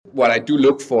what I do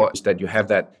look for is that you have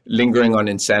that lingering on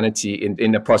insanity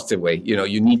in a positive way.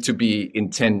 You need to be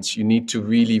intense. You need to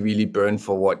really, really burn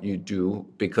for what you do,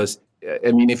 because,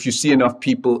 if you see enough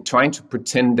people trying to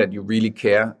pretend that you really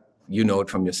care, you know it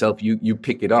from yourself. You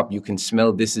pick it up. You can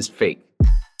smell this is fake.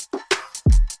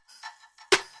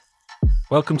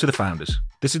 Welcome to The Founders.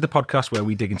 This is the podcast where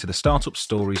we dig into the startup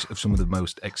stories of some of the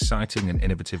most exciting and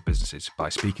innovative businesses by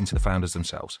speaking to the founders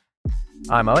themselves.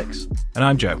 I'm Alex. And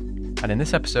I'm Joe. And in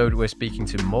this episode, we're speaking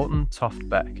to Morten Toft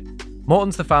Beck.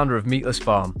 Morten's the founder of Meatless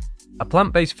Farm, a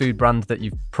plant-based food brand that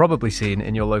you've probably seen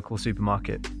in your local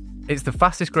supermarket. It's the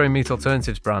fastest growing meat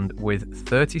alternatives brand with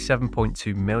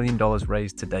 $37.2 million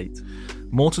raised to date.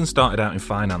 Morten started out in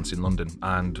finance in London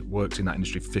and worked in that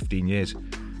industry for 15 years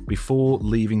before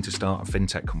leaving to start a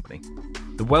fintech company.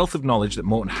 The wealth of knowledge that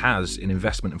Morten has in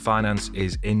investment and finance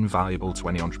is invaluable to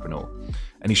any entrepreneur,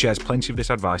 and he shares plenty of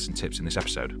this advice and tips in this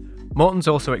episode. Morten's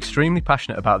also extremely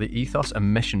passionate about the ethos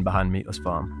and mission behind Meatless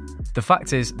Farm. The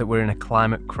fact is that we're in a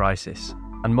climate crisis,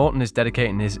 and Morten is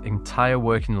dedicating his entire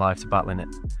working life to battling it,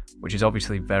 which is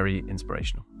obviously very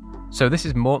inspirational. So this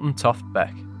is Morten Toft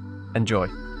Beck. Enjoy.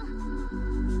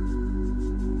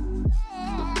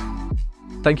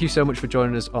 Thank you so much for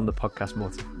joining us on the podcast,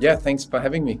 Morten. Yeah, thanks for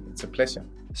having me. It's a pleasure.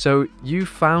 So you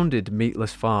founded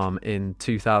Meatless Farm in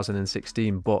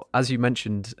 2016, but as you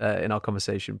mentioned in our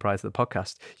conversation prior to the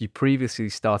podcast, you previously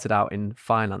started out in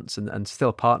finance and still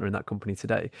a partner in that company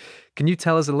today. Can you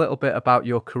tell us a little bit about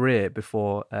your career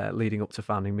before leading up to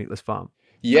founding Meatless Farm?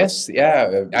 Yes,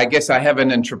 yeah. I guess I have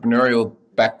an entrepreneurial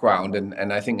background,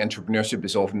 and I think entrepreneurship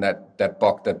is often that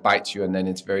bug that bites you, and then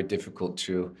it's very difficult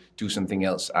to do something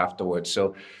else afterwards.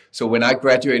 So when I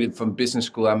graduated from business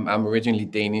school, I'm originally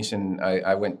Danish, and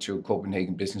I went to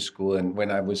Copenhagen Business School. And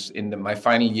when I was in my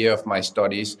final year of my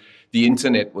studies, the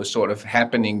internet was sort of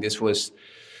happening. This was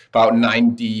about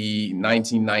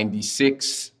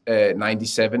 1996,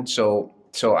 97. So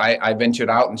I ventured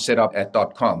out and set up at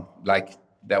 .com, like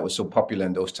that was so popular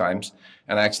in those times,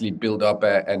 and I actually built up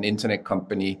an internet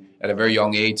company at a very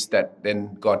young age that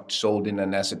then got sold in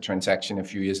an asset transaction a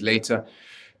few years later.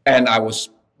 And I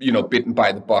was, bitten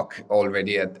by the bug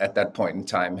already at that point in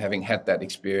time, having had that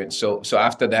experience. So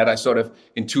after that, I sort of,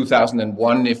 in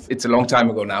 2001, if it's a long time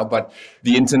ago now, but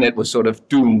the internet was sort of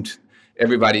doomed.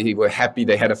 Everybody were happy.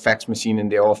 They had a fax machine in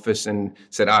their office and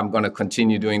said, I'm going to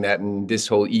continue doing that, and this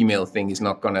whole email thing is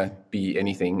not going to be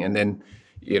anything. And then,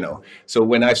 so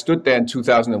when I stood there in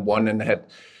 2001 and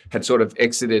had sort of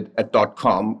exited at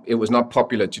 .com, it was not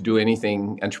popular to do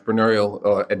anything entrepreneurial,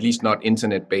 or at least not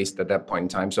internet-based at that point in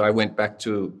time. So I went back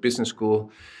to business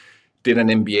school, did an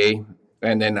MBA,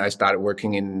 and then I started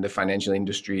working in the financial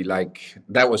industry. Like,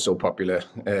 that was so popular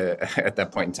at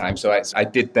that point in time. So I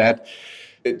did that.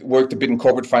 It worked a bit in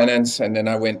corporate finance, and then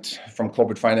I went from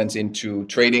corporate finance into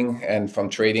trading. And from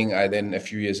trading, I then a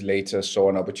few years later saw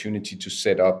an opportunity to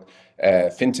set up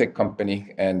a fintech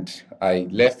company, and I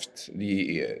left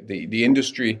the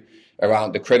industry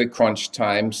around the credit crunch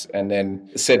times, and then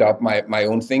set up my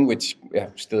own thing, which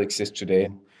still exists today.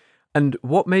 And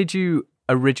what made you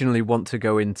originally want to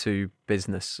go into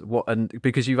business?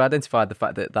 Because you've identified the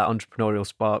fact that entrepreneurial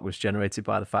spark was generated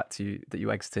by the fact that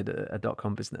you exited a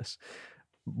 .com business.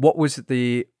 What was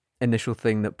the initial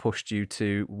thing that pushed you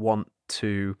to want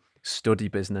to study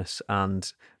business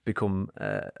and become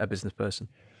a business person?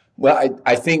 Well,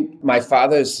 I think my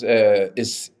father's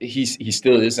he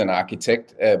still is an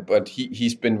architect, but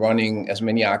he's been running, as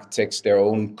many architects, their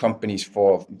own companies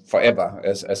for forever,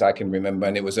 as I can remember.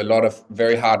 And it was a lot of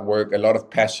very hard work, a lot of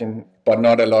passion, but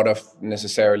not a lot of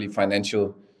necessarily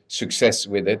financial success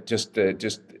with it. Just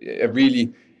a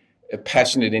really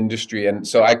passionate industry. And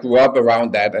so I grew up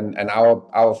around that, and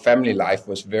our family life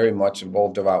was very much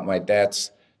involved around my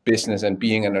dad's business and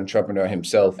being an entrepreneur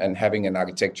himself and having an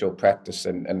architectural practice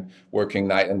and working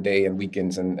night and day and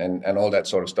weekends and all that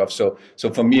sort of stuff. So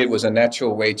for me, it was a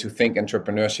natural way to think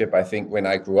entrepreneurship, I think, when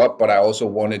I grew up, but I also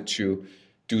wanted to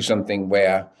do something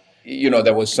where,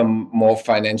 there was some more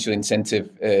financial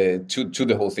incentive to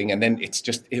the whole thing. And then it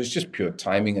was just pure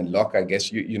timing and luck, I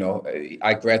guess.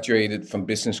 I graduated from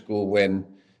business school when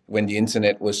the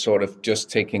internet was sort of just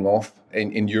taking off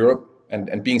in Europe.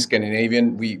 And being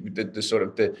Scandinavian,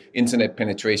 the internet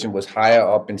penetration was higher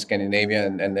up in Scandinavia,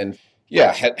 and then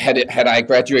had I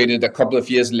graduated a couple of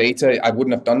years later, I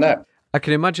wouldn't have done that. I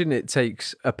can imagine it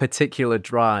takes a particular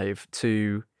drive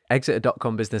to exit a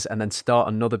 .com business and then start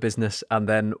another business, and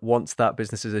then once that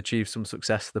business has achieved some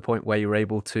success to the point where you're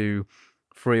able to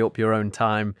free up your own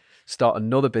time, start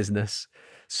another business.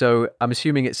 So I'm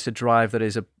assuming it's a drive that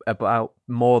is about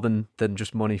more than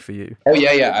just money for you. Oh,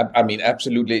 yeah. I mean,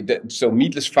 absolutely. So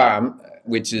Meatless Farm,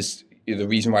 which is, the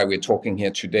reason why we're talking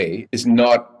here today is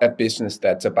not a business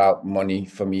that's about money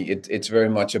for me. It's very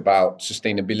much about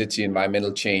sustainability,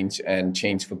 environmental change, and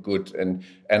change for good. And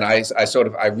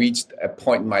I reached a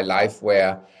point in my life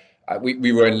where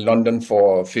we were in London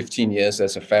for 15 years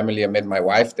as a family. I met my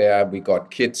wife there. We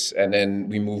got kids, and then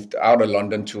we moved out of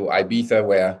London to Ibiza,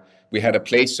 where we had a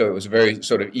place. So it was a very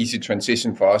sort of easy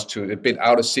transition for us to a bit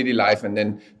out of city life and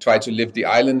then try to live the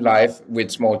island life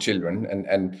with small children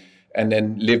and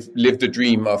then live the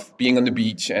dream of being on the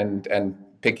beach and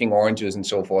picking oranges and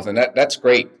so forth. And that's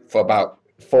great for about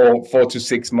 4 to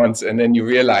 6 months, and then you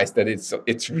realize that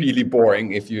it's really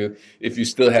boring if you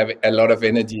still have a lot of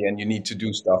energy and you need to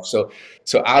do stuff. So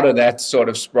out of that sort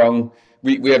of sprung.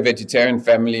 We are a vegetarian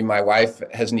family. My wife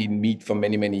hasn't eaten meat for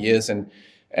many years, and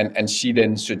she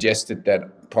then suggested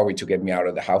that, probably to get me out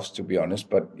of the house, to be honest,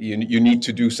 but you need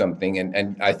to do something.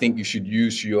 And I think you should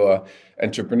use your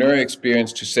entrepreneurial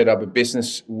experience to set up a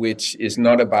business which is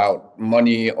not about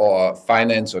money or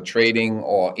finance or trading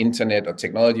or internet or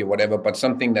technology or whatever, but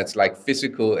something that's like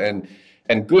physical and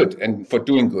good and for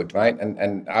doing good, right?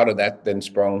 And out of that then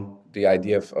sprung the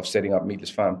idea of setting up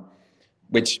Meatless Farm,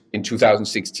 which in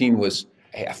 2016 was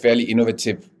a fairly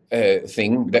innovative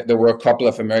thing. There were a couple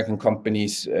of American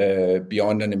companies,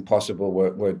 Beyond and Impossible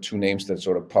were two names that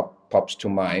sort of pops to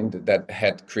mind, that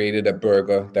had created a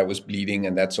burger that was bleeding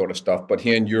and that sort of stuff. But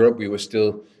here in Europe, we were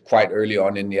still quite early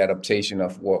on in the adaptation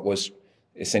of what was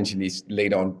essentially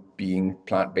later on being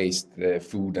plant-based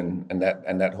food and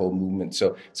that whole movement.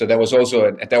 So there was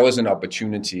also there was an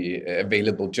opportunity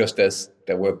available, just as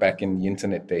there were back in the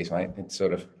internet days, right? It's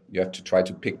sort of, you have to try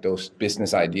to pick those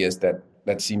business ideas that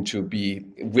seem to be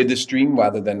with the stream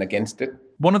rather than against it.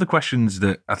 One of the questions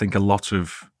that I think a lot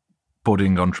of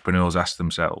budding entrepreneurs ask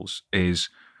themselves is,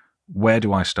 where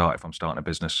do I start if I'm starting a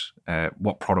business?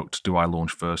 What product do I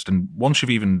launch first? And once you've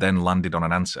even then landed on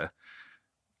an answer,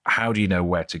 how do you know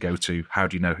where to go to? How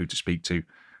do you know who to speak to?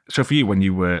 So for you, when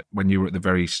you were at the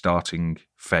very starting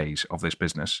phase of this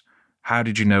business, how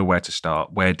did you know where to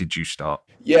start? Where did you start?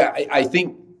 Yeah, I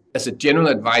think as a general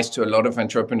advice to a lot of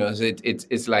entrepreneurs,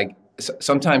 it's like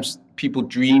sometimes people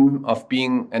dream of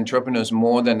being entrepreneurs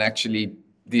more than actually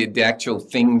the actual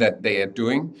thing that they are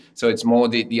doing. So it's more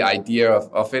the idea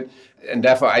of it. And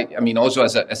therefore, I mean, also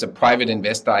as a private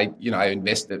investor, I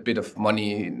invest a bit of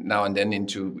money now and then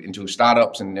into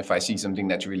startups. And if I see something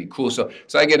that's really cool, so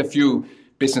I get a few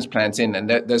business plans in, and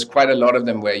there's quite a lot of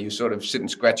them where you sort of sit and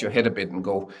scratch your head a bit and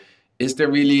go, is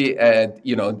there really a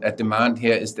demand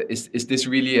here? Is this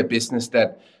really a business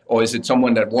or is it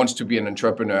someone that wants to be an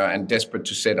entrepreneur and desperate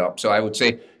to set up? So I would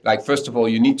say, like, first of all,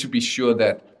 you need to be sure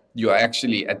that you are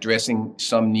actually addressing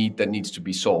some need that needs to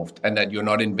be solved, and that you're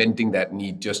not inventing that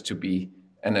need just to be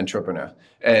an entrepreneur.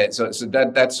 So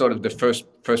that's sort of the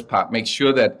first part. Make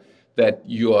sure that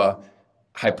your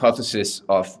hypothesis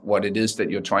of what it is that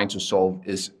you're trying to solve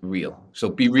is real. So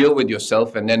be real with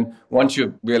yourself, and then once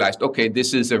you've realized, okay,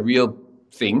 this is a real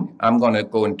thing, I'm going to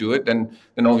go and do it, then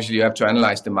obviously you have to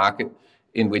analyze the market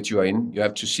in which you're in. You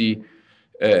have to see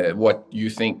what you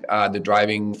think are the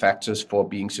driving factors for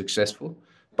being successful.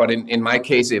 But in my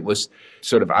case, it was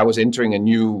sort of, I was entering a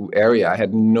new area. I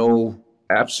had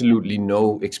absolutely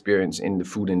no experience in the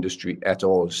food industry at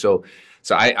all. So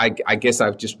I guess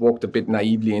I've just walked a bit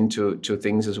naively into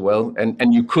things as well.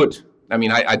 And you could. I mean,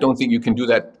 I don't think you can do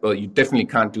that. Well, you definitely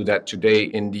can't do that today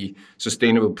in the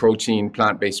sustainable protein,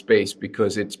 plant-based space,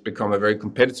 because it's become a very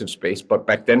competitive space. But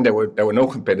back then there were no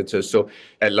competitors. So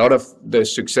a lot of the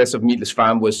success of Meatless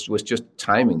Farm was just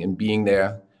timing and being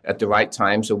there at the right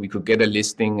time, so we could get a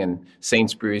listing. And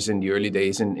Sainsbury's in the early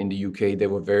days in the UK, they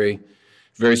were very,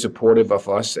 very supportive of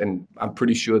us. And I'm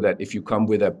pretty sure that if you come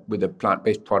with a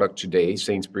plant-based product today,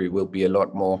 Sainsbury will be a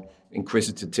lot more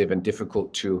inquisitive and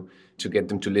difficult to get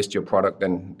them to list your product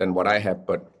than what I have.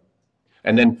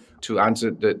 And then to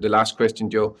answer the last question,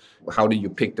 Joe, how do you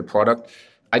pick the product?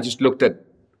 I just looked at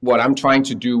what I'm trying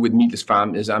to do with Meatless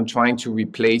Farm is I'm trying to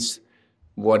replace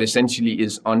what essentially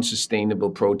is unsustainable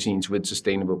proteins with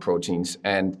sustainable proteins.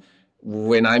 And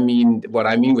what I mean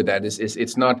with that is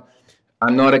it's not,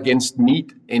 I'm not against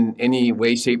meat in any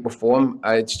way, shape, or form.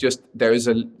 It's just there is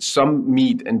some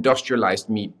meat, industrialized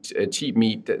meat, cheap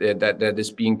meat that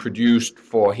is being produced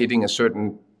for hitting a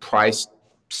certain price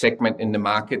segment in the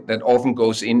market that often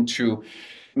goes into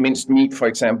minced meat, for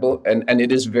example, and it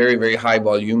is very, very high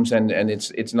volumes, and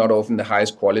it's not often the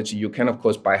highest quality. You can, of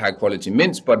course, buy high quality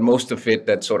mince, but most of it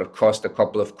that sort of cost a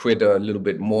couple of quid or a little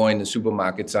bit more in the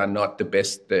supermarkets are not the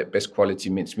best quality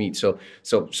minced meat. So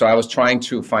I was trying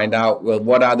to find out, well,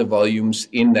 what are the volumes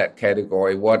in that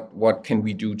category? What can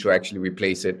we do to actually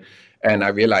replace it? And I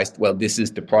realized, well, this is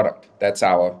the product. That's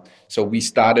our So we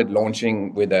started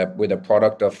launching with a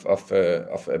product of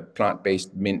a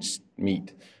plant-based minced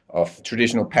meat of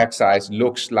traditional pack size,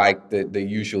 looks like the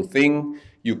usual thing.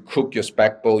 You cook your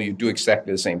spag bowl, you do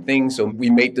exactly the same thing. So we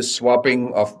made the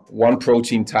swapping of one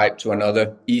protein type to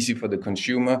another easy for the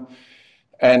consumer.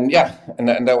 And yeah, and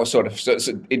that was sort of, so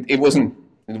it wasn't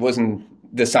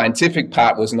the scientific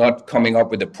part was not coming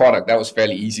up with a product. That was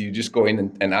fairly easy. You just go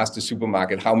in and ask the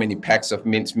supermarket, how many packs of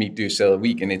minced meat do you sell a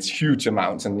week? And it's huge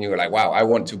amounts. And you're like, wow, I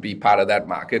want to be part of that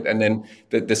market. And then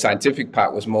the scientific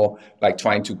part was more like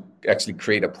trying to actually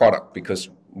create a product, because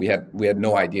we had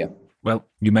no idea. Well,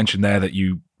 you mentioned there that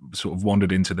you sort of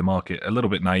wandered into the market a little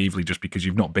bit naively just because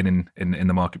you've not been in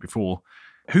the market before.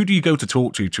 Who do you go to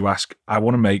talk to ask, I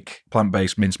want to make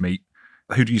plant-based mincemeat?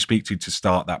 Who do you speak to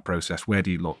start that process? Where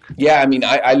do you look? Yeah, I mean,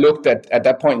 I looked at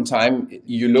that point in time,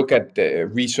 you look at the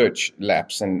research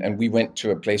labs, and we went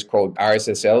to a place called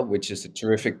RSSL, which is a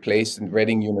terrific place in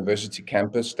Reading University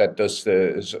campus that does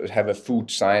have a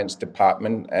food science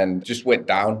department, and just went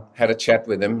down, had a chat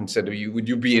with them and said, would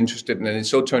you be interested? And it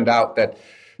so turned out that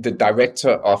the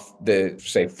director of the,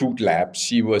 say, food lab,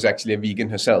 she was actually a vegan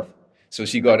herself. So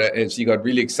she got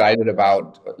really excited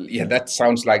about, that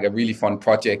sounds like a really fun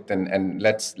project, and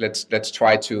let's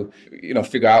try to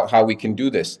figure out how we can do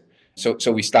this.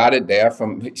 So we started there.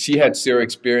 She had zero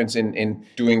experience in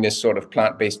doing this sort of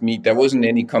plant-based meat. There wasn't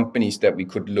any companies that we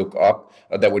could look up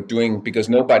that were doing, because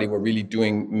nobody were really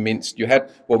doing minced. You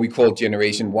had what we call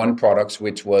Generation 1 products,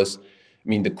 which was,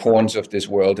 the corns of this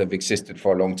world have existed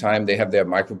for a long time. They have their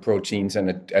microproteins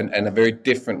and a very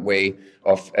different way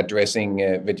of addressing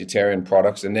vegetarian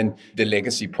products. And then the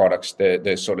legacy products,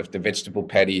 the sort of the vegetable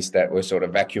patties that were sort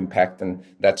of vacuum packed and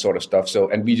that sort of stuff. So,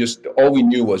 and all we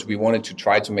knew was we wanted to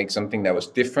try to make something that was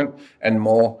different and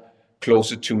more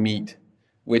closer to meat,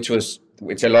 which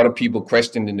a lot of people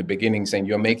questioned in the beginning, saying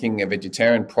you're making a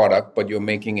vegetarian product, but you're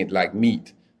making it like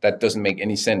meat. That doesn't make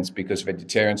any sense, because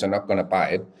vegetarians are not going to buy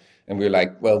it. And we're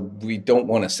like, well, we don't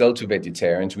want to sell to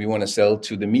vegetarians. We want to sell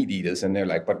to the meat eaters. And they're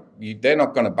like, but they're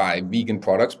not going to buy vegan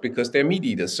products because they're meat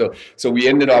eaters. So we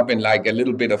ended up in like a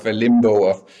little bit of a limbo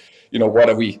of,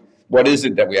 what is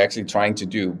it that we're actually trying to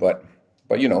do? But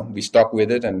we stuck with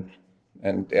it, and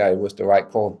it was the right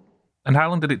call. And how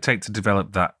long did it take to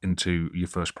develop that into your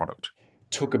first product?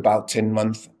 Took about 10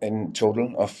 months in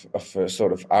total of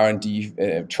sort of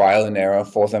R&D, trial and error,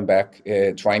 forth and back,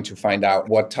 trying to find out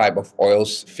what type of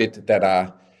oils fit that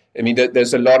are.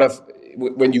 There's a lot of,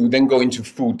 when you then go into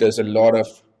food, there's a lot of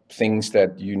things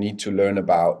that you need to learn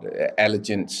about,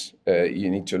 allergens, you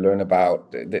need to learn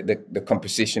about the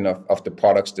composition of the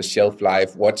products, the shelf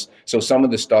life, so some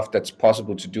of the stuff that's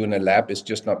possible to do in a lab is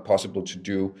just not possible to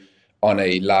do on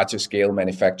a larger scale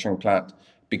manufacturing plant,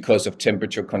 because of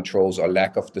temperature controls or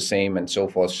lack of the same and so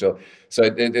forth. So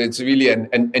it's really,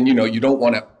 and you don't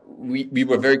want to, we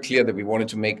were very clear that we wanted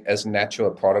to make as natural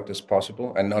a product as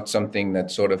possible, and not something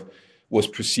that sort of was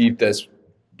perceived as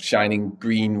shining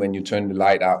green when you turn the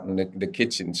light out in the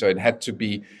kitchen. So it had to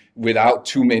be without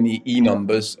too many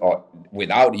E-numbers, or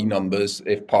without E-numbers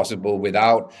if possible,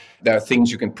 there are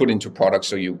things you can put into products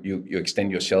so you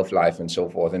extend your shelf life and so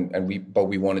forth. But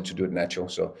we wanted to do it natural.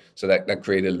 So that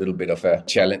created a little bit of a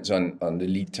challenge on the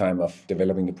lead time of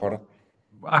developing the product.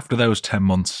 After those 10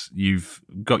 months, you've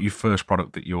got your first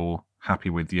product that you're happy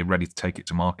with, you're ready to take it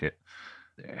to market.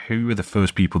 Who are the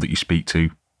first people that you speak to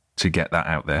get that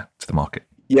out there to the market?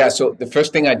 Yeah, so the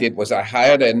first thing I did was I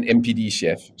hired an MPD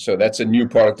chef. So that's a new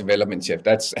product development chef.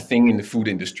 That's a thing in the food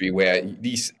industry where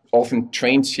these often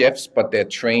trained chefs, but they're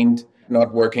trained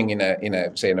not working in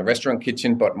a restaurant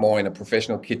kitchen, but more in a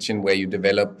professional kitchen where you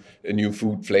develop new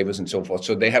food flavors and so forth.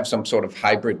 So they have some sort of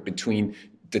hybrid between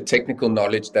the technical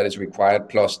knowledge that is required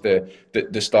plus the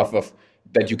stuff of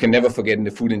that you can never forget in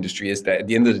the food industry, is that at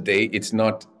the end of the day, it's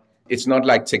not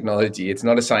like technology. It's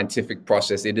not a scientific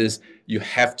process. It is, you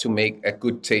have to make a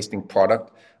good tasting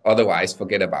product. Otherwise,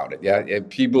 forget about it. Yeah,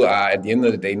 people are at the end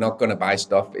of the day not going to buy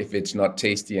stuff if it's not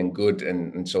tasty and good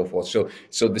and so forth.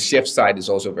 So the chef side is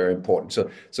also very important.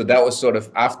 So that was sort of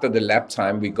after the lab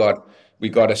time. We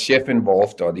got a chef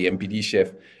involved, or the MPD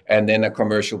chef, and then a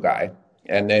commercial guy.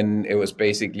 And then it was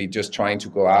basically just trying to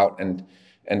go out and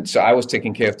so I was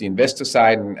taking care of the investor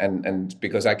side, and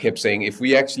because I kept saying, if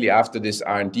we actually, after this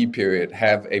R&D period,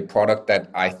 have a product that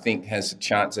I think has a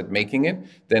chance at making it,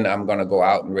 then I'm going to go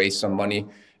out and raise some money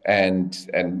and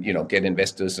get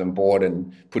investors on board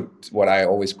and put what I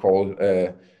always call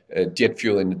jet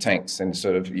fuel in the tanks, and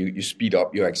sort of you speed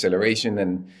up your acceleration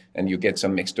and you get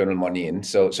some external money in.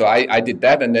 So I did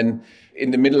that, and then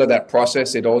in the middle of that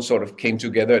process, it all sort of came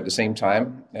together at the same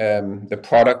time. The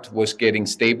product was getting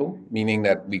stable, meaning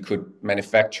that we could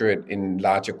manufacture it in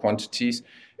larger quantities.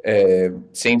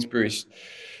 Sainsbury's,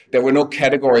 there were no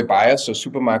category buyers. So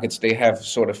supermarkets, they have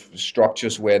sort of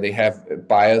structures where they have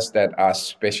buyers that are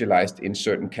specialized in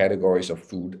certain categories of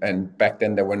food. And back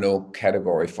then there were no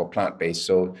category for plant-based.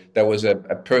 So there was a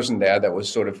person there that was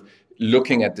sort of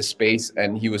looking at the space,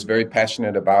 and he was very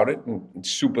passionate about it and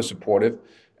super supportive.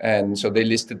 And so they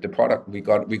listed the product. We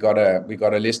got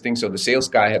a listing. So the sales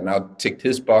guy had now ticked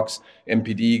his box,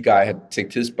 MPD guy had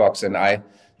ticked his box, and I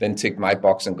then ticked my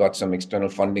box and got some external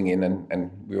funding in,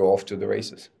 and we were off to the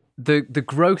races. The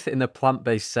growth in the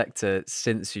plant-based sector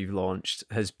since you've launched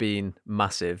has been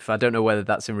massive. I don't know whether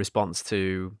that's in response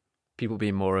to people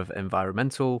being more of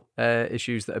environmental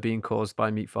issues that are being caused by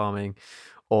meat farming,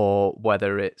 or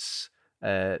whether it's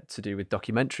to do with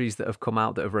documentaries that have come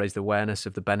out that have raised awareness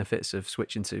of the benefits of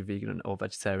switching to vegan or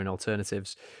vegetarian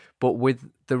alternatives. But with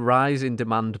the rise in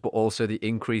demand, but also the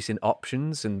increase in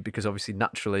options, and because obviously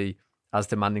naturally as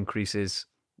demand increases,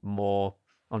 more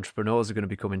entrepreneurs are going to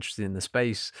become interested in the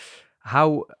space.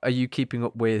 How are you keeping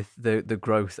up with the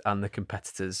growth and the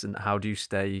competitors, and how do you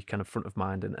stay kind of front of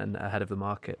mind and ahead of the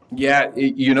market? Yeah,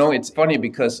 it's funny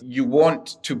because you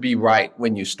want to be right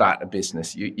when you start a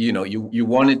business. You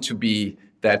want it to be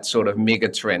that sort of mega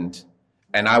trend.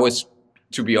 And I was,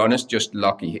 to be honest, just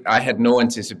lucky. I had no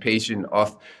anticipation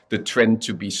of the trend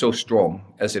to be so strong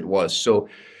as it was. So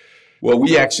what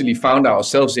we actually found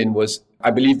ourselves in was,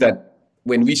 I believe that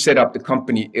when we set up the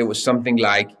company, it was something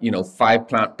like, 5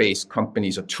 plant-based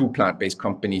companies or 2 plant-based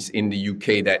companies in the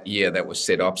UK that year that was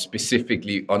set up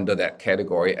specifically under that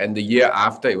category. And the year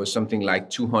after, it was something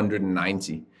like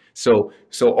 290. So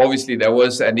obviously there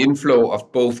was an inflow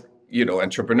of both,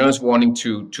 entrepreneurs wanting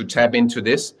to tap into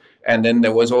this. And then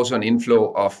there was also an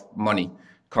inflow of money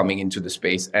coming into the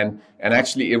space. And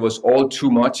actually it was all too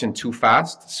much and too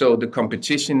fast. So the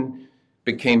competition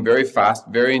became very fast,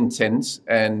 very intense.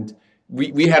 And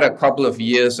we had a couple of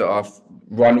years of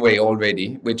runway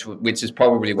already, which is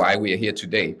probably why we are here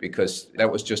today, because that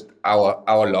was just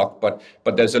our luck. But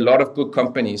there's a lot of good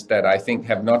companies that I think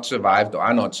have not survived or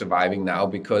are not surviving now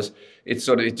because it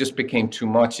just became too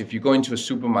much. If you go into a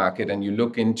supermarket and you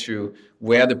look into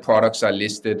where the products are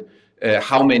listed,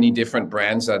 how many different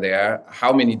brands are there,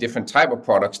 how many different type of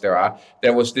products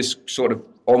there was this sort of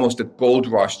almost a gold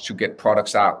rush to get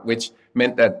products out, which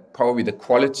meant that probably the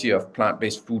quality of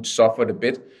plant-based food suffered a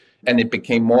bit, and it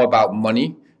became more about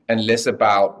money and less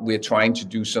about we're trying to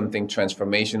do something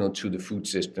transformational to the food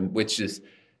system, which is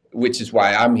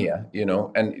why I'm here,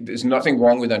 and there's nothing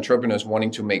wrong with entrepreneurs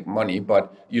wanting to make money,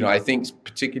 but I think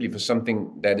particularly for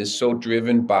something that is so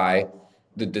driven by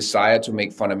the desire to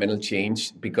make fundamental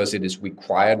change because it is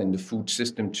required in the food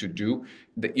system to do,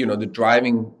 the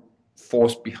driving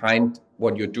force behind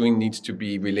what you're doing needs to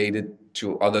be related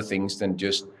to other things than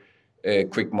just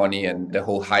quick money and the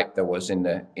whole hype that was in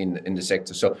the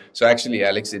sector. So actually,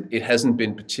 Alex, it hasn't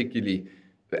been particularly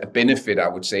a benefit, I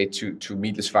would say, to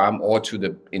Meatless Farm or to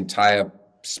the entire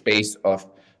space of,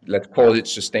 let's call it,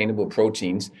 sustainable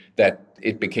proteins, that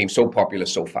it became so popular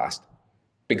so fast.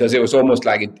 Because it was almost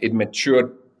like it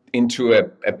matured into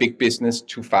a big business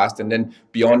too fast. And then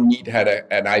Beyond Meat had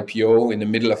an IPO in the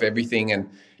middle of everything. And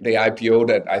they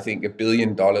IPO'd at, I think, $1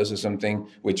 billion or something,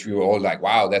 which we were all like,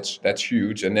 wow, that's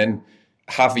huge. And then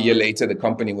half a year later, the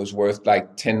company was worth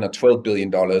like $10 or $12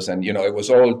 billion. And, it was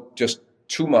all just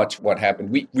too much what happened.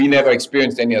 We never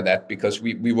experienced any of that because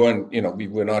we weren't, we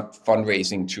were not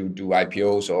fundraising to do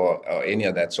IPOs or any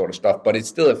of that sort of stuff. But it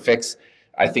still affects,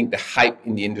 I think, the hype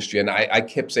in the industry. And I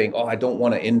kept saying, I don't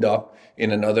want to end up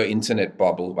in another internet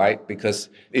bubble, right? Because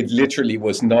it literally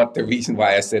was not the reason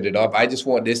why I set it up. I just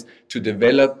want this to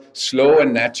develop slow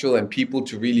and natural and people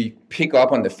to really pick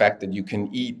up on the fact that you can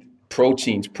eat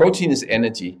proteins. Protein is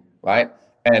energy, right?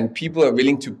 And people are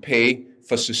willing to pay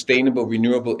for sustainable,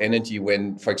 renewable energy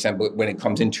when, for example, when it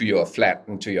comes into your flat,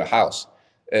 into your house.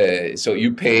 So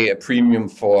you pay a premium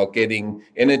for getting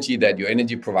energy that your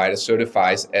energy provider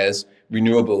certifies as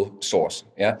renewable source.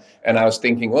 Yeah. And I was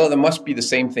thinking, well, there must be the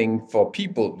same thing for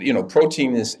people.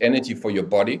 Protein is energy for your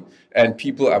body, and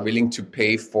people are willing to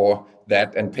pay for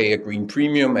that and pay a green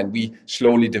premium. And we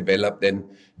slowly developed then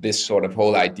this sort of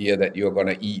whole idea that you're going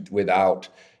to eat without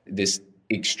this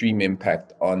extreme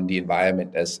impact on the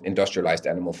environment as industrialized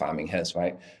animal farming has,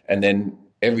 right? And then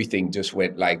everything just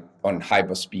went like on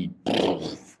hyper speed,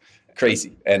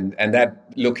 crazy. And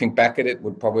that, looking back at it,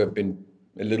 would probably have been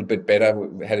a little bit better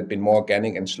had it been more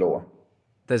organic and slower.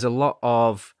 There's a lot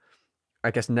of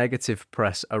I guess, negative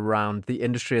press around the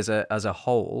industry as a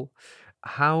whole.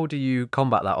 How do you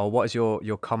combat that, or what is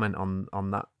your comment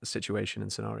on that situation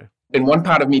and scenario? And one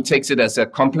part of me takes it as a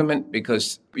compliment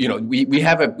because we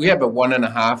have a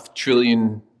 $1.5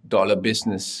 trillion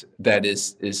business that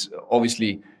is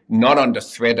obviously not under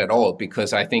threat at all,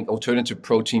 because I think alternative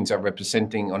proteins are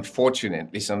representing,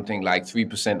 unfortunately, something like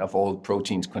 3% of all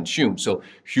proteins consumed. So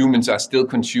humans are still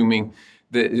consuming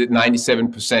the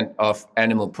 97% of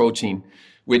animal protein,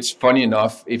 which, funny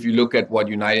enough, if you look at what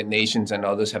United Nations and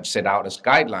others have set out as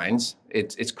guidelines,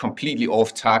 it's completely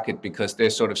off target, because they're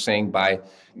sort of saying by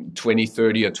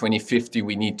 2030 or 2050,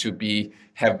 we need to be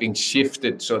having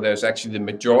shifted. So there's actually the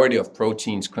majority of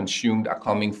proteins consumed are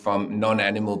coming from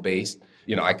non-animal based.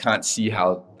 I can't see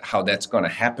how that's going to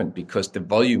happen, because the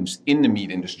volumes in the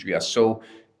meat industry are so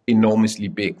enormously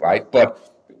big, right? But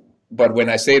when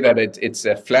I say that it's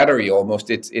a flattery almost,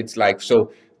 it's like,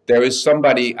 so there is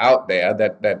somebody out there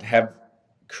that have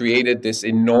created this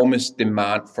enormous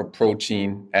demand for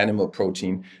protein, animal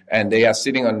protein, and they are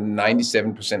sitting on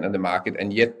 97% of the market,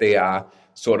 and yet they are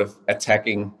sort of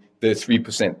attacking the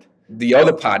 3%. The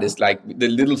other part is like the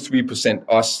little 3%,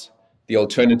 us, the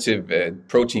alternative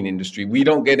protein industry. We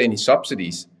don't get any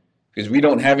subsidies because we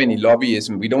don't have any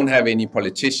lobbyism. We don't have any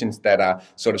politicians that are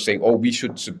sort of saying, oh, we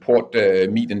should support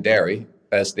meat and dairy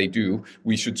as they do.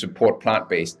 We should support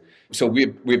plant-based. So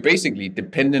we're basically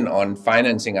dependent on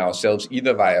financing ourselves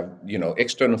either via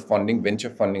external funding, venture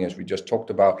funding, as we just talked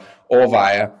about, or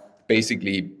via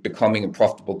basically becoming a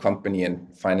profitable company and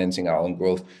financing our own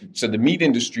growth. So the meat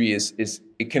industry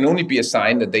it can only be a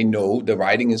sign that they know the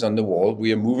writing is on the wall.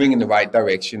 We are moving in the right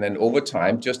direction, and over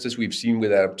time, just as we've seen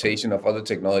with adaptation of other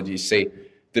technologies, say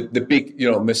the big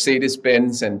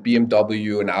Mercedes-Benz and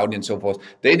BMW and Audi and so forth,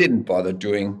 they didn't bother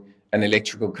doing an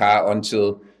electrical car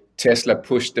until Tesla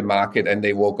pushed the market and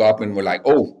they woke up and were like,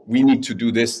 oh, we need to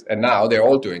do this. And now they're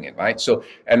all doing it, right? So,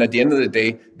 and at the end of the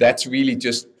day, that's really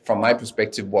just, from my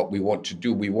perspective, what we want to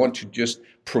do. We want to just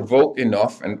provoke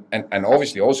enough and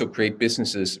obviously also create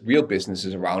businesses, real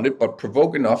businesses around it, but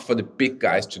provoke enough for the big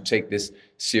guys to take this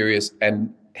serious,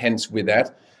 and hence with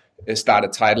that, start a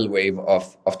tidal wave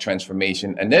of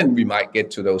transformation. And then we might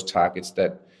get to those targets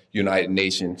that United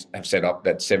Nations have set up,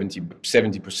 that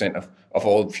 70% of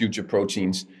all future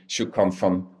proteins should come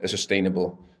from a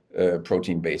sustainable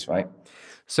protein base, right?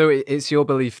 So it's your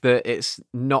belief that it's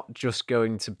not just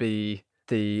going to be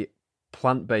the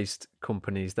plant-based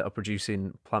companies that are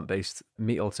producing plant-based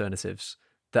meat alternatives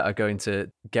that are going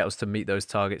to get us to meet those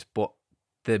targets, but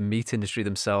the meat industry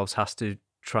themselves has to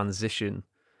transition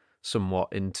somewhat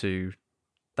into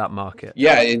that market?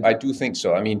 Yeah, I do think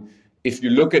so. I mean, if you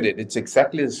look at it, it's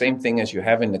exactly the same thing as you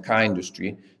have in the car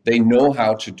industry. They know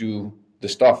how to do the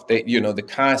stuff. The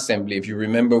car assembly, if you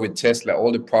remember with Tesla,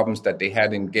 all the problems that they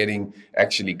had in getting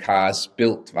actually cars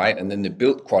built, right? And then the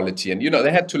build quality. And,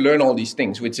 they had to learn all these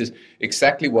things, which is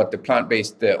exactly what the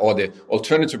plant-based or the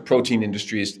alternative protein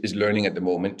industry is learning at the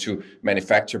moment to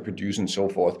manufacture, produce, and so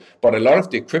forth. But a lot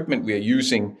of the equipment we are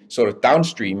using sort of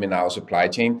downstream in our supply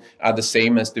chain are the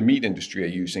same as the meat industry are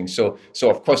using. So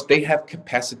of course, they have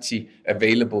capacity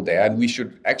available there. And we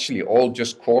should actually all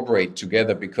just cooperate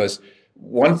together, because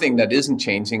one thing that isn't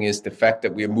changing is the fact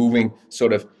that we're moving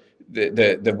sort of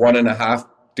the 1.5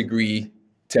 degree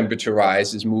temperature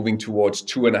rise is moving towards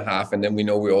 2.5, and then we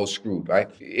know we're all screwed, right?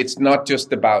 It's not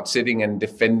just about sitting and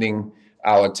defending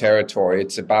our territory.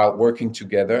 It's about working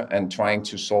together and trying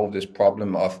to solve this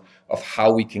problem of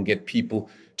how we can get people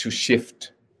to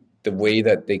shift the way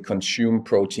that they consume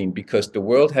protein, because the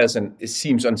world has it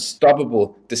seems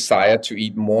unstoppable desire to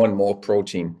eat more and more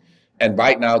protein. And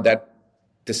right now that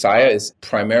desire is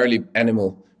primarily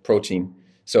animal protein.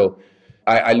 So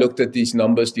I looked at these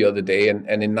numbers the other day, and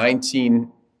in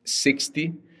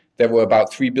 1960, there were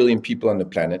about 3 billion people on the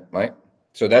planet, right?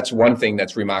 So that's one thing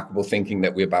that's remarkable, thinking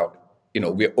that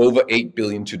we're over 8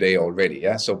 billion today already,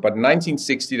 yeah? So, but in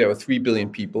 1960, there were 3 billion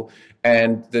people,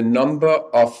 and the number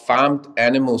of farmed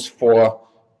animals for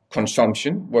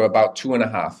consumption were about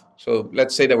 2.5. So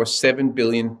let's say there were 7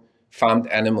 billion farmed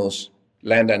animals,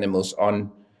 land animals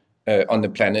on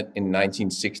the planet in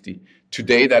 1960.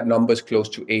 Today, that number is close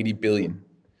to 80 billion.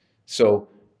 So,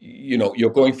 you're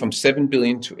going from 7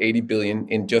 billion to 80 billion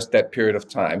in just that period of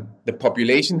time. The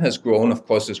population has grown, of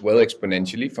course, as well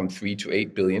exponentially from 3 to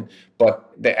 8 billion,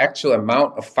 but the actual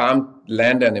amount of farmed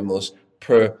land animals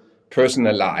per person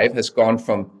alive has gone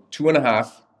from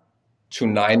 2.5 to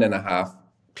 9.5,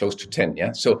 close to 10,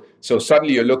 yeah? So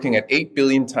suddenly you're looking at 8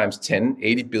 billion times 10,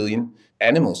 80 billion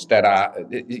animals that are,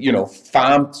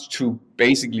 farmed to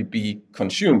basically be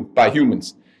consumed by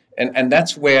humans. And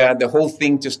that's where the whole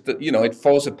thing just, it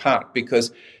falls apart,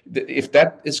 because if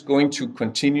that is going to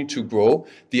continue to grow,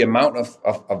 the amount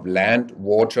of land,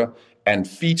 water, and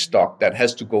feedstock that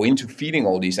has to go into feeding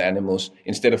all these animals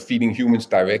instead of feeding humans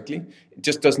directly, it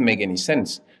just doesn't make any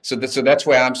sense. So that's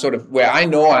where I'm where I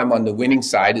know I'm on the winning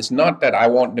side. It's not that I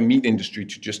want the meat industry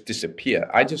to just disappear.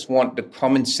 I just want the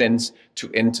common sense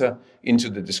to enter into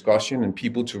the discussion and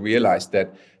people to realize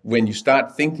that when you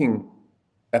start thinking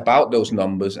about those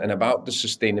numbers and about the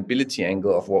sustainability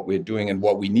angle of what we're doing and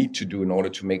what we need to do in order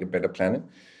to make a better planet,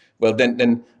 well,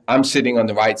 then I'm sitting on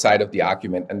the right side of the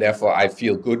argument, and therefore I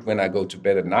feel good when I go to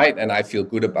bed at night, and I feel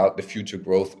good about the future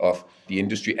growth of the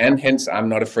industry, and hence I'm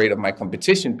not afraid of my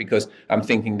competition, because I'm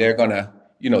thinking they're gonna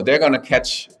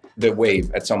catch the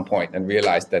wave at some point and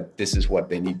realize that this is what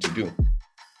they need to do.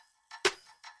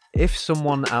 If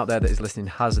someone out there that is listening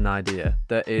has an idea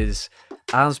that is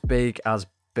as big as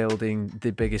building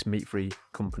the biggest meat-free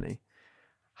company,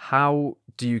 how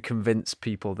do you convince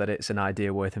people that it's an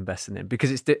idea worth investing in? Because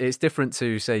it's different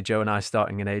to, say, Joe and I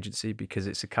starting an agency, because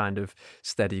it's a kind of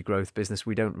steady growth business.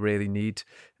 We don't really need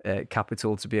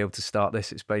capital to be able to start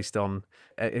this. It's based on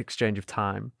exchange of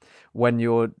time. When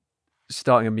you're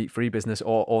starting a meat-free business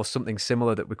or something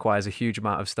similar that requires a huge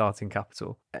amount of starting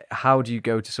capital, how do you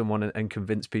go to someone and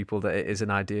convince people that it is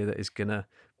an idea that is going to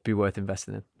be worth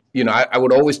investing in? I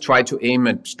would always try to aim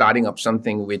at starting up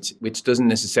something which doesn't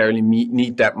necessarily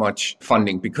need that much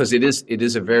funding, because it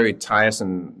is a very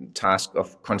tiresome task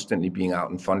of constantly being out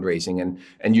and fundraising,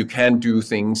 and you can do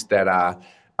things that are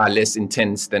less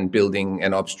intense than building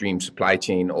an upstream supply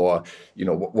chain or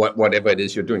whatever it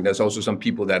is you're doing. There's also some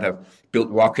people that have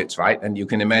built rockets, right? And you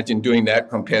can imagine doing that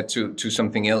compared to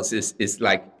something else is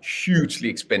like hugely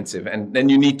expensive. And then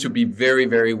you need to be very,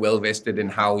 very well vested in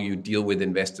how you deal with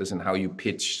investors and how you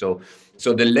pitch. So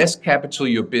the less capital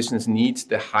your business needs,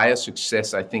 the higher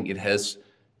success I think it has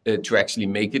to actually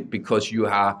make it, because you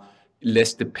are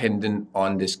less dependent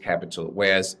on this capital.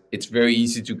 Whereas it's very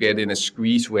easy to get in a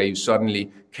squeeze where you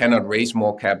suddenly cannot raise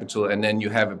more capital, and then you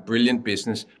have a brilliant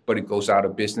business, but it goes out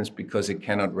of business because it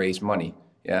cannot raise money.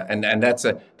 Yeah, and that's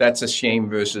a shame,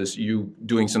 versus you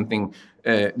doing something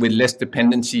with less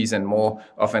dependencies and more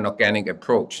of an organic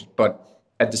approach. But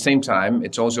at the same time,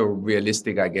 it's also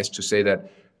realistic, I guess, to say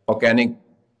that organic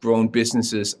grown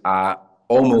businesses are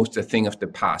almost a thing of the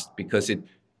past, because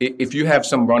if you have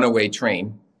some runaway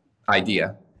train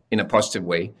idea in a positive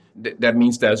way, that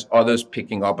means there's others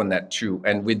picking up on that too.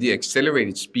 And with the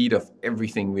accelerated speed of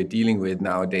everything we're dealing with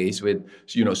nowadays, with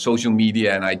social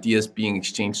media and ideas being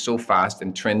exchanged so fast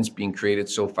and trends being created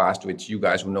so fast, which you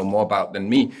guys will know more about than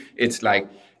me, it's like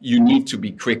you need to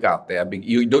be quick out there.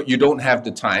 You don't have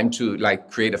the time to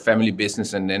create a family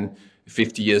business and then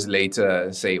 50 years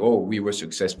later say, oh, we were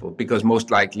successful, because most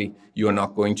likely you're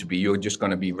not going to be. You're just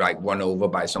going to be run over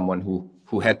by someone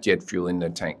who had jet fuel in their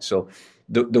tank. So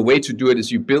the way to do it is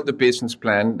you build a business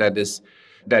plan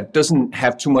that doesn't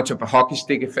have too much of a hockey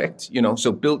stick effect.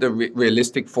 So build a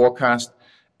realistic forecast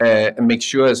and make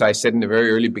sure, as I said in the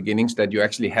very early beginnings, that you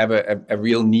actually have a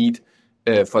real need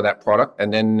for that product.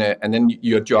 And then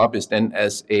your job is then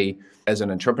as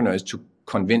an entrepreneur is to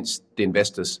convince the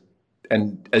investors.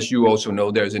 And as you also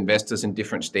know, there's investors in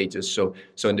different stages. So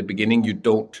in the beginning, you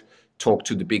don't talk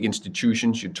to the big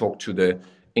institutions, you talk to the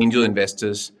angel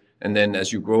investors. And then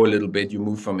as you grow a little bit, you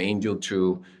move from angel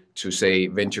to say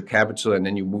venture capital, and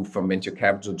then you move from venture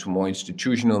capital to more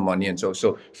institutional money. And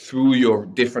so through your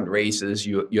different races,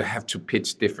 you have to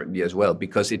pitch differently as well,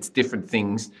 because it's different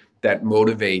things that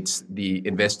motivates the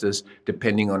investors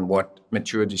depending on what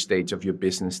maturity stage of your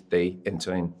business they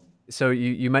enter in. So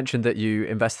you mentioned that you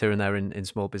invest here and there in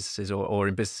small businesses or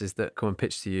in businesses that come and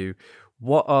pitch to you.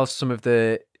 What are some of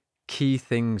the key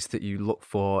things that you look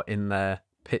for in their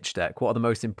pitch deck? What are the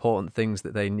most important things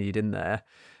that they need in there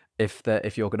if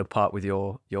you're going to part with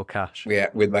your cash? Yeah,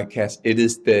 with my cash, it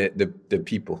is the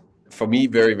people. For me,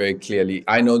 very, very clearly,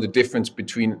 I know the difference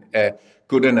between a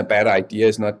good and a bad idea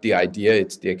is not the idea,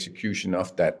 it's the execution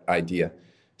of that idea.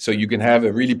 So you can have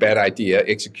a really bad idea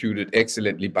executed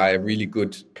excellently by a really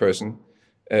good person,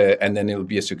 and then it'll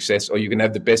be a success. Or you can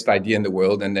have the best idea in the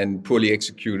world and then poorly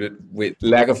executed with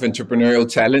lack of entrepreneurial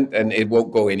talent, and it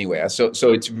won't go anywhere. So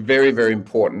it's very, very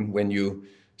important when you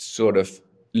sort of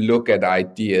look at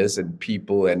ideas and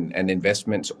people and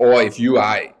investments, or if you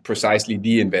are precisely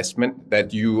the investment,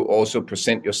 that you also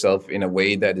present yourself in a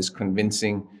way that is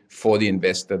convincing for the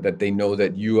investor, that they know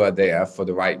that you are there for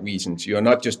the right reasons. You're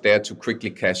not just there to quickly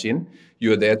cash in.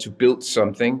 You're there to build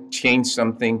something, change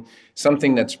something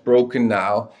that's broken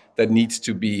now that needs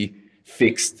to be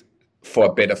fixed for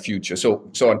a better future. So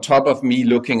on top of me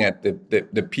looking at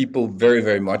the people very,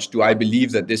 very much, do I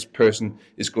believe that this person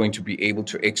is going to be able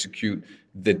to execute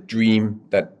the dream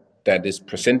that is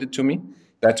presented to me?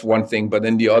 That's one thing. But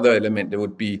then the other element there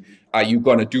would be, are you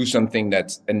going to do something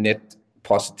that's a net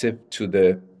positive to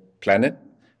the planet?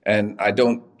 And I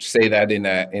don't say that in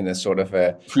a sort of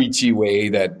a preachy way,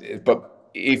 but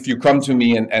if you come to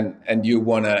me and you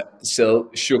want to sell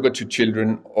sugar to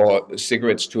children or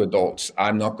cigarettes to adults,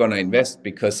 I'm not going to invest,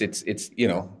 because it's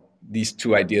these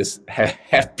two ideas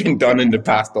have been done in the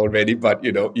past already, but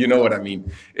you know what I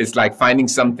mean. It's like finding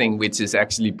something which is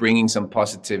actually bringing some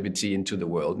positivity into the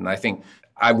world. And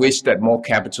I wish that more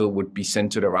capital would be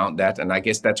centered around that. And I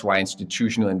guess that's why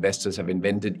institutional investors have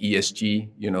invented ESG,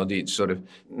 the sort of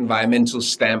environmental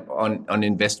stamp on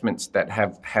investments that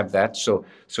have that. So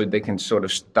they can sort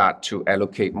of start to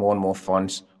allocate more and more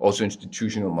funds, also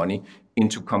institutional money,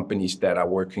 into companies that are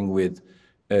working with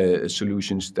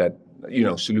solutions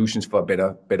for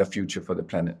a better future for the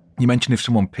planet. You mentioned if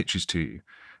someone pitches to you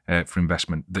for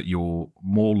investment, that you're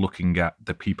more looking at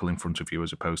the people in front of you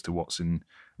as opposed to what's in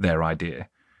their idea.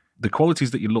 The qualities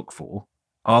that you look for,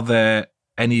 are there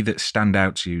any that stand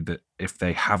out to you that if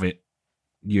they have it,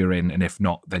 you're in, and if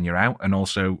not, then you're out? And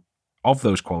also, of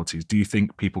those qualities, do you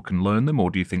think people can learn them, or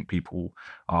do you think people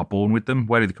are born with them?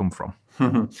 Where do they come from?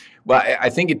 Well, I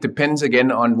think it depends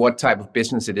again on what type of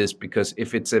business it is, because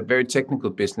if it's a very technical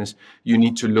business, you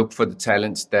need to look for the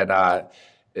talents that are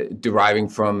deriving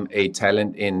from a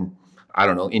talent in,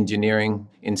 engineering,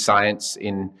 in science,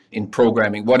 in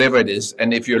programming, whatever it is.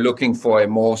 And if you're looking for a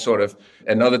more sort of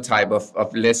another type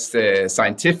of less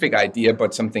scientific idea,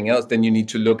 but something else, then you need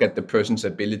to look at the person's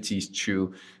abilities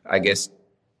to, I guess,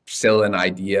 sell an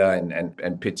idea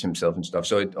and pitch himself and stuff,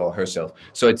 or herself.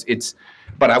 So it's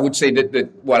but I would say that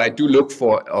what I do look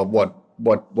for, or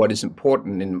what is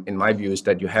important in my view, is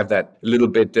that you have that little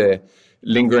bit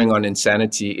lingering on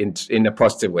insanity in a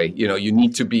positive way. You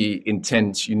need to be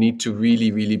intense. You need to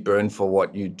really, really burn for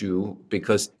what you do,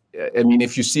 because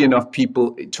if you see enough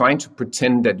people trying to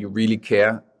pretend that you really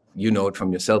care, you know it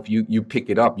from yourself. You pick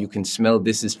it up. You can smell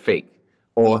this is fake,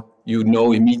 or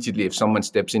immediately if someone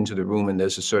steps into the room and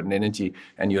there's a certain energy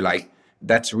and you're like,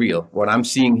 that's real. What I'm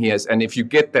seeing here is, and if you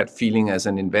get that feeling as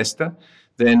an investor,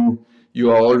 then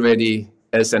you are already,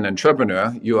 as an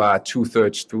entrepreneur, you are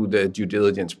 2/3 through the due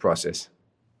diligence process.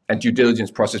 And due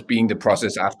diligence process being the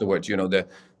process afterwards,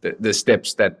 the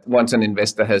steps that once an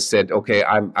investor has said, okay,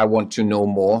 I want to know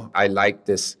more, I like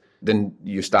this, then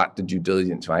you start the due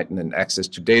diligence, right? And then access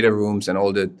to data rooms and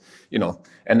all the,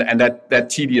 and that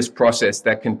tedious process,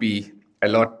 that can be a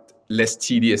lot less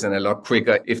tedious and a lot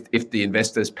quicker if the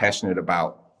investor is passionate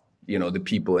about, the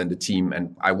people and the team,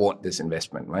 and I want this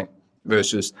investment, right?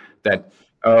 Versus that,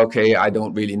 okay, I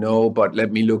don't really know, but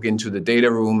let me look into the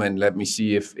data room and let me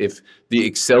see if the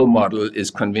Excel model is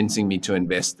convincing me to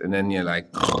invest. And then you're like,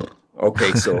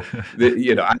 okay, so,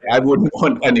 I wouldn't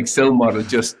want an Excel model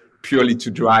just purely to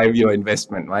drive your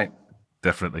investment, right?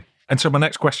 Definitely. And so my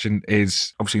next question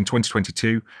is, obviously in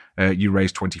 2022, you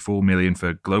raised 24 million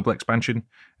for global expansion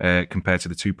compared to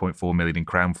the 2.4 million in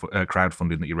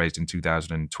crowdfunding that you raised in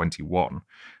 2021.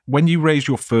 When you raised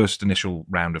your first initial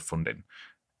round of funding,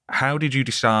 how did you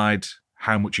decide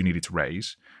how much you needed to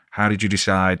raise? How did you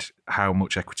decide how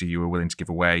much equity you were willing to give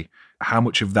away? How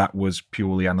much of that was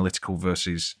purely analytical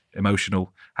versus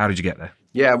emotional? How did you get there?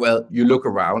 Yeah, well, you look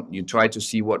around, you try to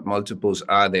see what multiples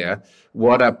are there.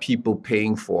 What are people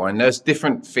paying for? And there's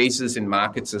different phases in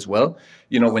markets as well.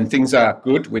 When things are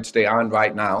good, which they aren't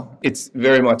right now, it's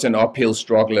very much an uphill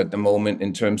struggle at the moment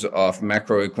in terms of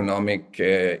macroeconomic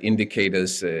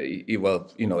indicators.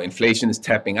 Inflation is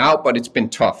tapping out, but it's been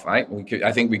tough, right?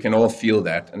 I think we can all feel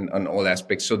that on all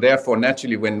aspects. So therefore,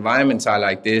 naturally, when environments are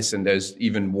like this and there's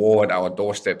even war at our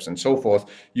doorsteps and so forth,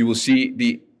 you will see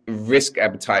the risk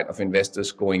appetite of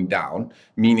investors going down,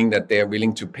 meaning that they're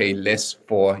willing to pay less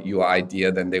for your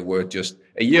idea than they were just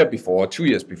a year before, 2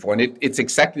 years before. And it's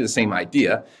exactly the same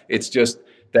idea. It's just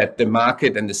that the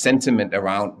market and the sentiment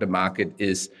around the market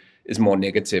is more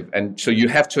negative. And so you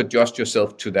have to adjust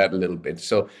yourself to that a little bit.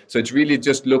 So it's really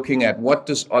just looking at what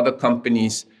does other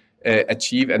companies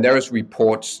achieve. And there is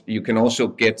reports. You can also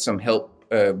get some help.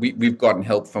 We've gotten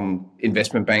help from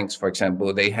investment banks, for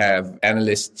example. They have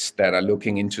analysts that are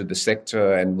looking into the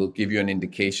sector and will give you an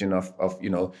indication of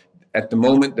at the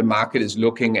moment, the market is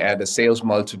looking at a sales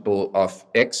multiple of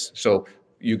X. So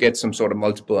you get some sort of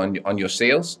multiple on your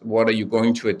sales. What are you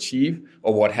going to achieve,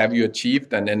 or what have you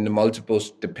achieved? And then the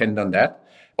multiples depend on that.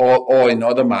 or in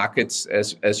other markets,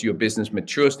 as your business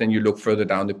matures, then you look further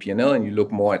down the P&L and you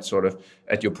look more at sort of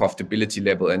at your profitability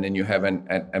level, and then you have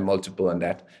a multiple on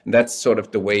that. And that's sort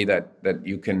of the way that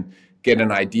you can get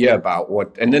an idea about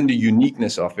what, and then the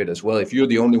uniqueness of it as well. If you're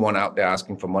the only one out there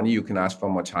asking for money, you can ask for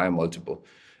a much higher multiple.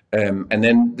 And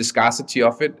then the scarcity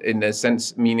of it, in a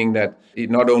sense, meaning that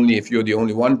not only if you're the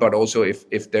only one, but also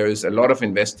if there is a lot of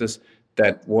investors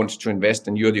that wants to invest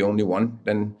and you're the only one,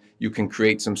 then you can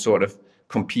create some sort of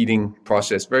competing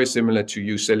process, very similar to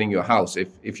you selling your house.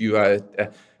 If you are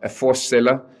a forced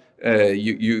seller,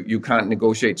 you can't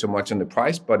negotiate so much on the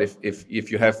price. But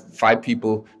if you have 5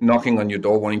 people knocking on your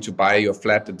door wanting to buy your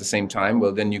flat at the same time,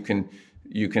 well, then you can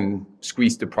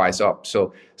squeeze the price up.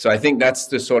 So I think that's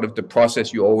the sort of the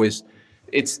process you always.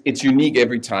 It's unique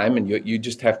every time, and you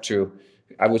just have to,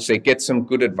 I would say, get some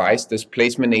good advice. There's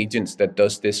placement agents that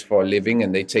does this for a living,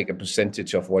 and they take a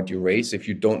percentage of what you raise. If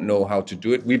you don't know how to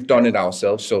do it, we've done it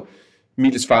ourselves. So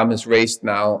Meatless Farm has raised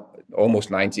now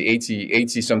almost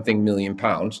 80 something million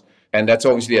pounds. And that's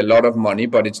obviously a lot of money,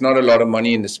 but it's not a lot of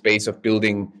money in the space of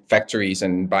building factories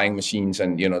and buying machines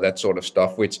and, that sort of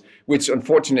stuff, which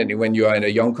unfortunately, when you are in a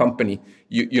young company,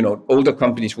 older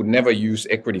companies would never use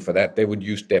equity for that. They would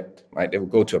use debt, right? They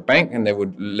would go to a bank and they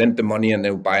would lend the money and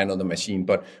they would buy another machine.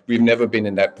 But we've never been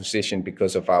in that position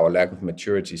because of our lack of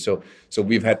maturity. So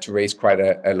we've had to raise quite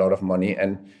a lot of money.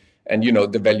 And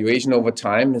the valuation over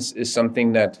time is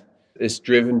something that is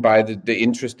driven by the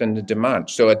interest and the demand.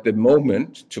 So at the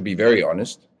moment, to be very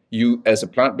honest, you as a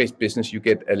plant-based business, you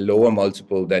get a lower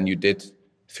multiple than you did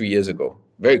 3 years ago,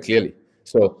 very clearly.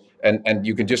 So and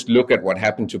you can just look at what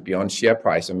happened to Beyond's share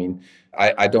price. I mean,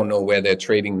 I don't know where they're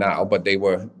trading now, but they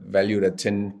were valued at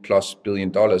 $10+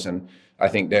 billion, and I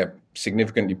think they're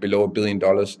significantly below $1 billion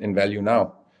in value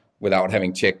now, without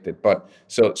having checked it. But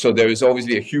so there is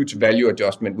obviously a huge value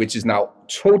adjustment, which is now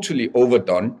totally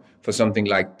overdone for something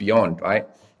like Beyond, right,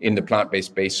 in the plant-based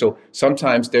space. So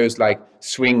sometimes there's like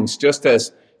swings, just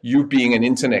as you being an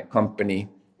internet company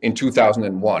in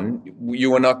 2001,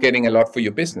 you were not getting a lot for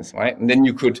your business, right? And then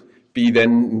you could be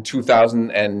then in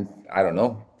 2000 and I don't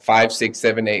know, 5, 6,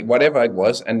 7, 8, whatever it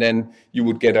was, and then you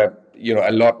would get a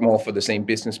lot more for the same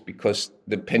business because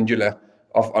the pendulum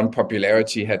of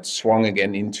unpopularity had swung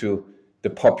again into the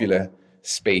popular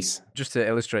space. Just to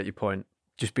illustrate your point,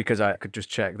 just because I could just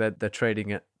check, they're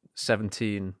trading at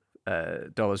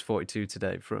 $17.42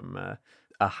 today from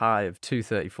a high of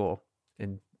 $2.34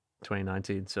 in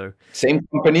 2019. So same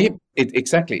company,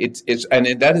 exactly. It's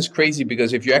and that is crazy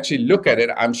because if you actually look at it,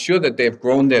 I'm sure that they've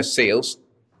grown their sales.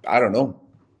 I don't know,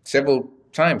 several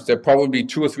times. They're probably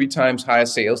 2 or 3 times higher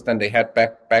sales than they had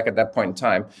back at that point in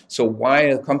time. So why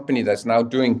a company that's now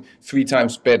doing 3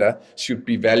 times better should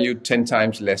be valued 10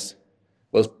 times less?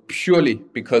 Well, purely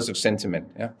because of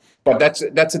sentiment. Yeah. But that's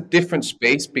a different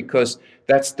space because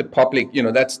that's the public, you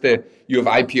have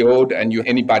IPO'd and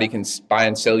anybody can buy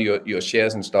and sell your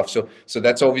shares and stuff. So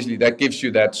that's obviously, that gives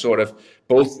you that sort of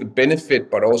both the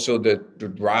benefit, but also the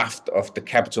draft of the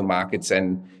capital markets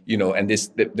and, and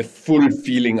the full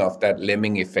feeling of that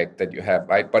lemming effect that you have,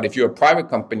 right? But if you're a private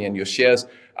company and your shares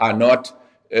are not,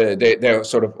 they're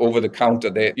sort of over the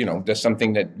counter, there's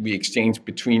something that we exchange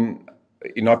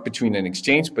not between an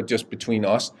exchange, but just between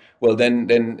us, well,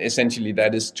 then essentially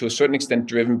that is to a certain extent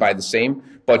driven by the same,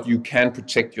 but you can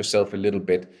protect yourself a little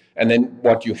bit. And then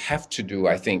what you have to do,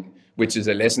 I think, which is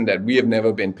a lesson that we have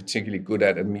never been particularly good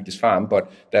at Meatless Farm, but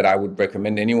that I would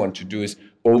recommend anyone to do, is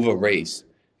over-raise.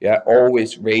 Yeah,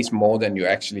 always raise more than you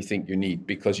actually think you need,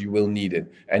 because you will need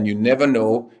it. And you never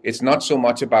know. It's not so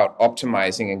much about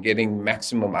optimizing and getting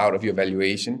maximum out of your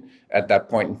valuation at that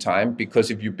point in time,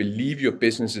 because if you believe your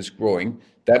business is growing,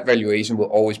 that valuation will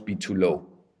always be too low.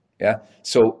 Yeah.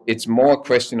 So it's more a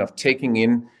question of taking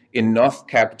in enough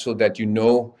capital that you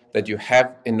know that you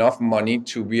have enough money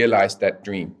to realize that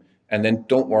dream. And then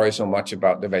don't worry so much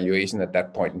about the valuation at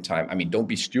that point in time. I mean, don't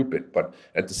be stupid, but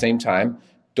at the same time,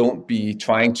 don't be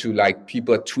trying to, like,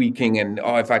 people are tweaking and,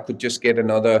 if I could just get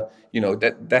another,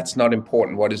 that's not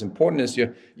important. What is important is,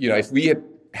 if we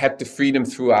had the freedom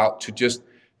throughout to just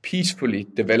peacefully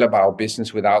develop our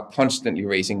business without constantly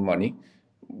raising money,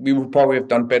 we would probably have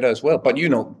done better as well. But,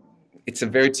 it's a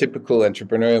very typical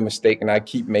entrepreneurial mistake, and I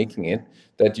keep making it,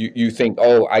 that you think,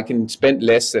 I can spend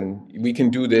less and we can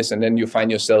do this. And then you find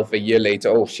yourself a year later,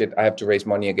 oh shit, I have to raise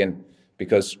money again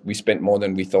because we spent more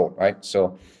than we thought, right?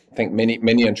 So I think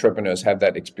many entrepreneurs have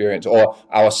that experience, or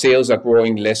our sales are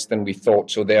growing less than we thought.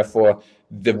 So therefore,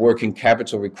 the working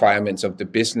capital requirements of the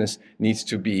business needs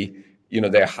to be,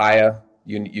 they're higher.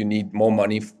 You need more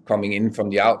money coming in from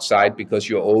the outside because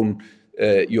your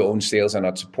own sales are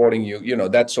not supporting you.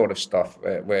 That sort of stuff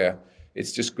where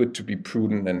it's just good to be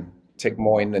prudent and take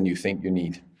more in than you think you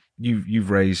need. You've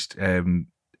raised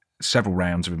several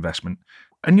rounds of investment.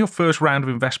 And your first round of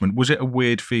investment, was it a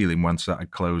weird feeling once that had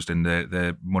closed and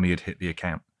the money had hit the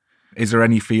account? Is there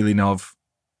any feeling of,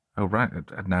 oh, right,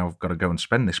 now I've got to go and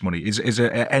spend this money? Is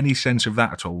there any sense of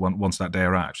that at all once that day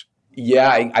arrives?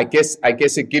 Yeah, I guess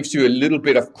it gives you a little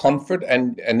bit of comfort,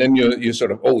 and then you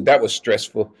sort of, oh, that was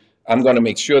stressful. I'm going to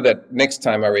make sure that next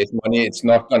time I raise money, it's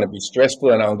not going to be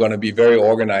stressful, and I'm going to be very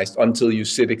organized until you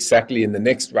sit exactly in the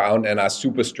next round and are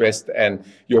super stressed and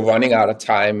you're running out of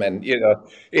time. And,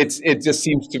 it just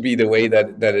seems to be the way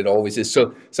that it always is.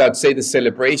 So I'd say the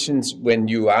celebrations when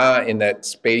you are in that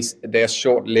space, they're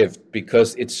short-lived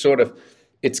because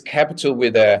it's capital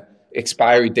with a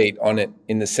expiry date on it,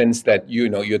 in the sense that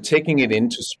you're taking it in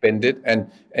to spend it,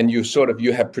 and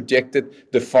you have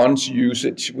projected the funds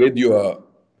usage with your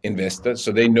investor,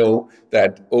 so they know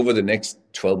that over the next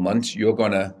 12 months you're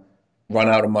gonna run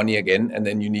out of money again, and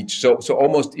then you need so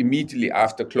almost immediately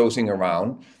after closing a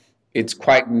round, it's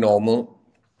quite normal,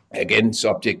 again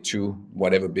subject to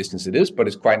whatever business it is, but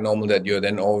it's quite normal that you're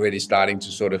then already starting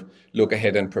to sort of look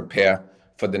ahead and prepare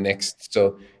for the next.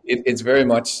 So it's very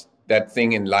much that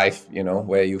thing in life,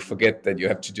 where you forget that you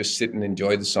have to just sit and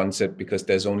enjoy the sunset, because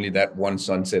there's only that one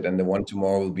sunset and the one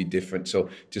tomorrow will be different. So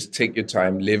just take your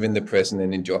time, live in the present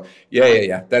and enjoy.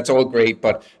 Yeah. That's all great.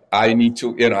 But I need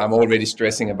to, I'm already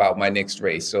stressing about my next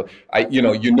race. So you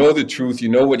know the truth, you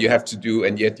know what you have to do,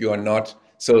 and yet you are not.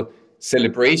 So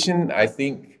celebration, I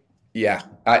think, yeah,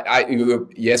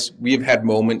 yes, we've had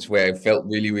moments where I felt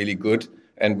really, really good.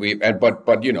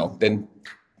 But then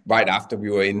right after we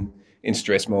were in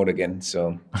stress mode again.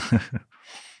 So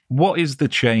what is the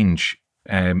change,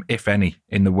 if any,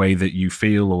 in the way that you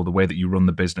feel or the way that you run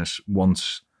the business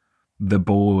once the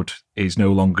board is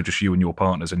no longer just you and your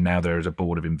partners, and now there is a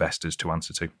board of investors to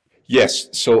answer to? Yes.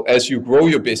 So as you grow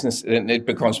your business, then it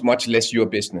becomes much less your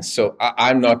business. So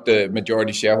I'm not the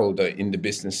majority shareholder in the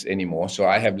business anymore. So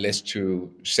I have less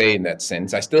to say in that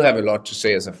sense. I still have a lot to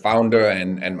say as a founder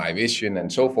and my vision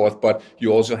and so forth, but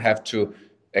you also have to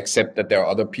accept that there are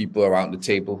other people around the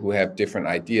table who have different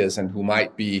ideas and who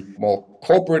might be more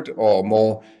corporate or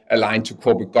more aligned to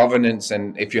corporate governance.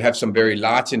 And if you have some very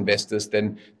large investors,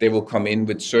 then they will come in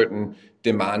with certain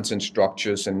demands and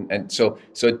structures. And so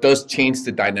it does change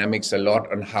the dynamics a lot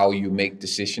on how you make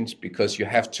decisions, because you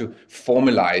have to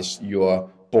formalize your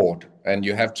board and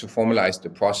you have to formalize the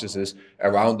processes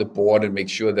around the board and make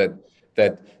sure that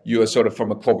you are sort of,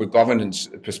 from a corporate governance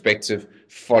perspective,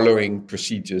 following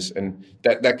procedures. And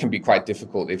that can be quite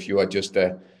difficult if you are just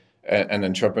an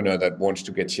entrepreneur that wants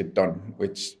to get shit done,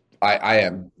 which I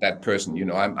am that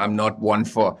person. I'm not one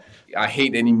for, I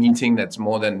hate any meeting that's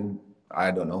more than,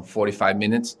 45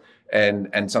 minutes.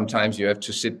 And sometimes you have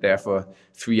to sit there for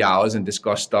 3 hours and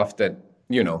discuss stuff that,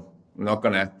 I'm not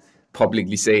going to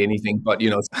publicly say anything, but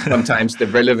sometimes the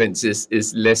relevance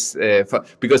is less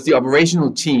because the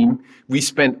operational team, we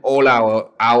spend all our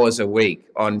hours awake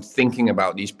on thinking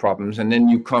about these problems, and then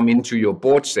you come into your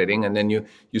board setting and then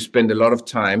you spend a lot of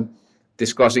time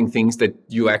discussing things that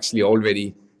you actually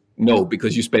already know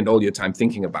because you spend all your time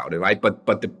thinking about it, right?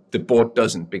 But the board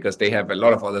doesn't, because they have a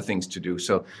lot of other things to do.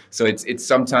 So it's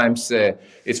sometimes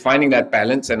it's finding that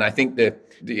balance. And I think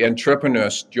the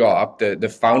entrepreneur's job, the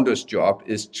founder's job,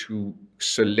 is to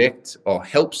select or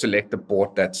help select a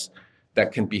board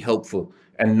that can be helpful,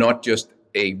 and not just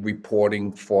a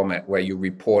reporting format where you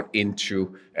report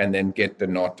into and then get the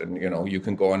nod and you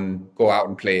can go out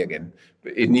and play again.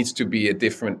 It needs to be a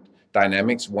different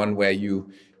dynamics, one where you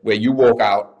walk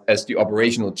out as the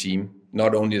operational team,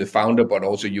 not only the founder, but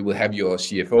also you will have your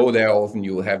CFO there. Often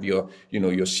you will have your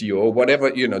CEO,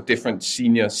 whatever, different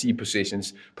senior C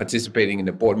positions participating in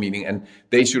the board meeting. And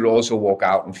they should also walk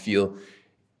out and feel,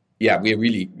 yeah, we're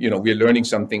really, we're learning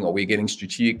something, or we're getting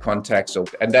strategic contacts.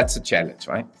 And that's a challenge,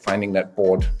 right? Finding that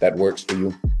board that works for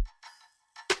you.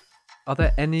 Are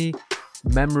there any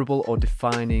memorable or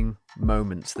defining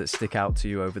moments that stick out to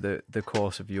you over the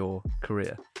course of your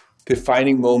career?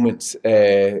 Defining moments.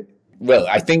 Well,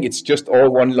 I think it's just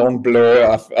all one long blur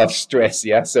of stress.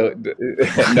 Yeah. So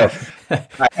no,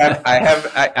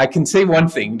 I can say one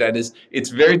thing, that is, it's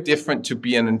very different to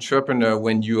be an entrepreneur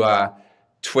when you are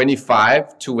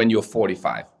 25 to when you're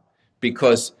 45,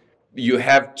 because you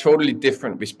have totally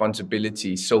different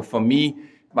responsibilities. So for me,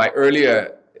 my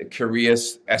earlier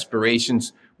career's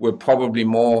aspirations were probably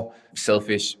more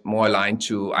selfish, more aligned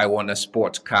to, I want a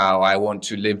sports car, or I want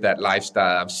to live that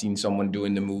lifestyle I've seen someone do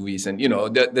in the movies, and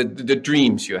the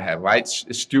dreams you have, right?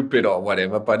 Stupid or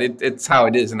whatever, but it's how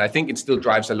it is. And I think it still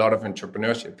drives a lot of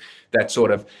entrepreneurship, that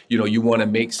sort of, you want to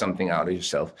make something out of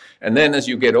yourself. And then as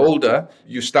you get older,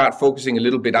 you start focusing a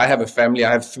little bit. I have a family,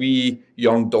 I have 3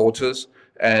 young daughters.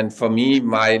 And for me,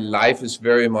 my life is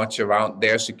very much around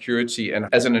their security. And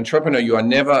as an entrepreneur, you are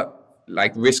never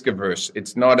like risk averse.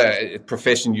 It's not a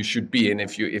profession you should be in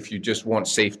if you just want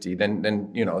safety.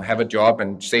 Then have a job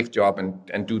and safe job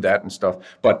and do that and stuff.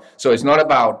 But so it's not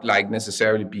about like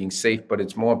necessarily being safe, but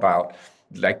it's more about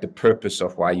like the purpose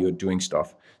of why you're doing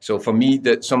stuff. So for me,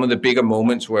 some of the bigger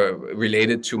moments were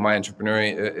related to my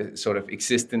entrepreneurial sort of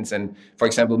existence. And for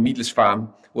example, Meatless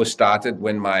Farm was started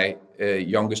when my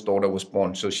youngest daughter was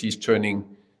born. So she's turning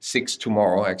 6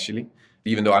 tomorrow, actually,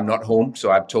 even though I'm not home.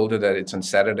 So I've told her that it's on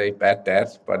Saturday. Bad dad,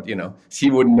 but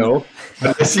she wouldn't know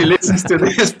unless she listens to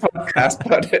this podcast.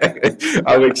 But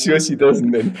I'll make sure she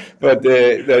doesn't then. But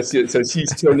so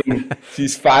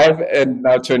she's 5 and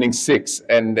now turning 6.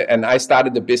 And I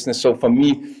started the business. So for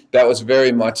me, that was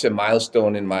very much a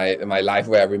milestone in my life,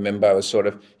 where I remember I was sort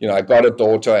of, I got a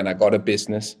daughter and I got a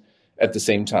business at the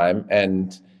same time.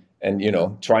 And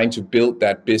trying to build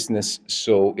that business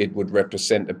so it would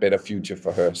represent a better future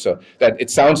for her. So that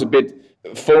it sounds a bit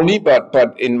phony, but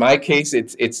in my case,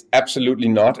 it's absolutely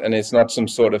not, and it's not some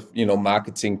sort of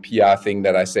marketing PR thing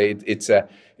that I say. It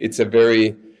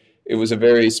was a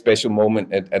very special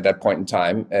moment at that point in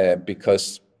time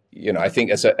because I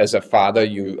think as a father,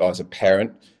 or as a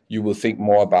parent, you will think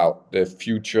more about the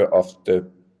future of the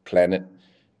planet.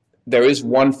 There is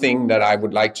one thing that I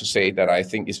would like to say that I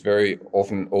think is very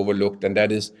often overlooked, and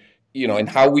that is, in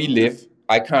how we live.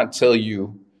 I can't tell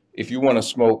you, if you want to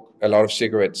smoke a lot of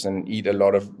cigarettes and eat a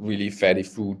lot of really fatty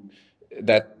food,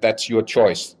 that's your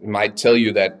choice. I might tell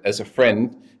you that as a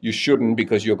friend, you shouldn't,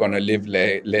 because you're going to live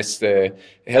less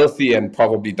healthy and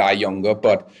probably die younger.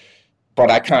 But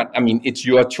I can't, it's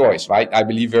your choice, right? I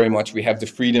believe very much we have the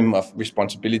freedom of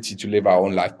responsibility to live our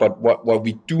own life. But what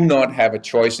we do not have a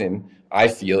choice in, I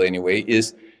feel anyway,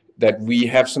 is that we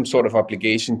have some sort of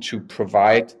obligation to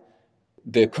provide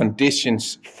the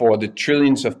conditions for the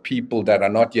trillions of people that are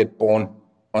not yet born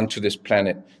onto this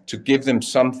planet, to give them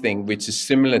something which is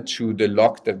similar to the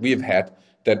luck that we've had,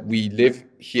 that we live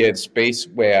here in space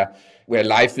where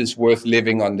life is worth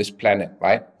living on this planet,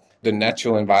 right? The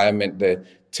natural environment, the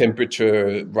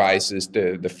temperature rises,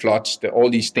 the floods, all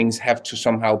these things have to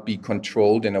somehow be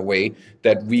controlled in a way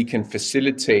that we can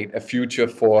facilitate a future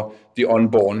for the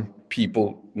unborn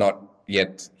people not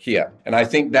yet here. And I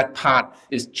think that part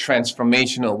is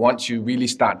transformational once you really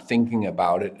start thinking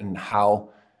about it, and how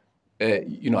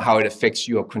how it affects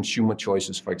your consumer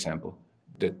choices, for example.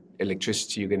 The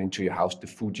electricity you get into your house, the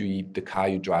food you eat, the car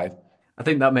you drive. I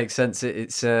think that makes sense.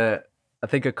 It's I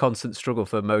think a constant struggle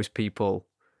for most people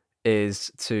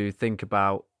is to think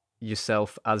about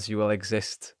yourself as you will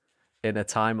exist in a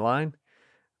timeline,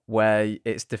 where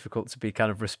it's difficult to be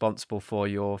kind of responsible for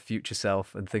your future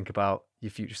self and think about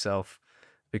your future self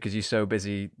because you're so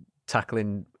busy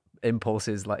tackling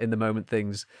impulses, like in the moment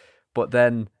things. But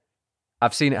then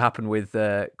I've seen it happen with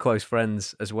close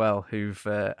friends as well who've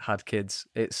had kids.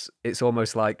 It's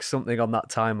almost like something on that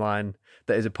timeline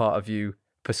that is a part of you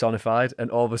personified, and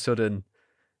all of a sudden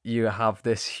you have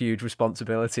this huge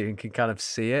responsibility and can kind of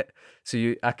see it.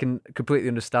 So I can completely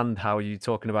understand how you're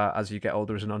talking about, as you get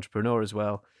older as an entrepreneur as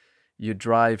well, your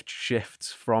drive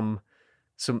shifts from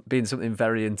being something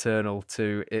very internal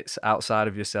to it's outside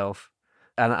of yourself.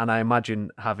 And I imagine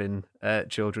having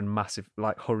children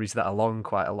hurries that along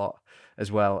quite a lot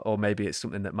as well, or maybe it's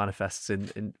something that manifests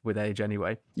in with age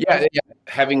anyway. Yeah.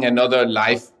 Having another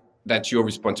life that's your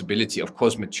responsibility, of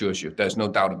course, matures you. There's no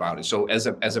doubt about it. So as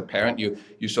a parent,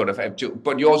 you sort of have to,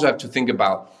 but you also have to think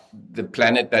about the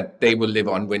planet that they will live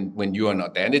on when you are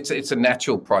not there. And it's a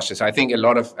natural process. I think a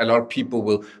lot of people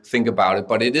will think about it,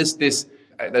 but it is this.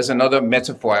 There's another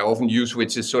metaphor I often use,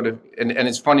 which is sort of, and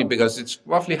it's funny because it's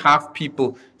roughly half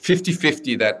people,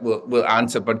 50-50 that will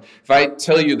answer. But if I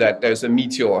tell you that there's a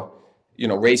meteor,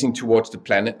 racing towards the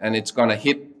planet, and it's going to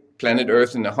hit planet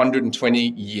Earth in 120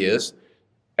 years,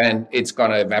 and it's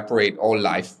going to evaporate all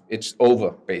life. It's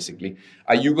over, basically.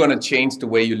 Are you going to change the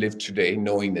way you live today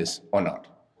knowing this or not?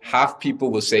 Half people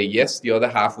will say yes, the other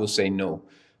half will say no.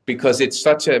 Because it's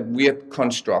such a weird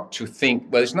construct to think,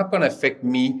 well, it's not going to affect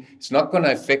me. It's not going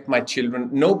to affect my children.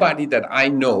 Nobody that I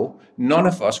know, none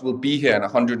of us will be here in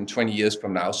 120 years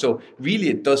from now. So really,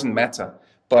 it doesn't matter.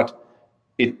 But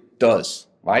it does,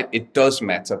 right? It does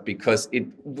matter, because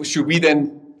should we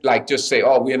then just say,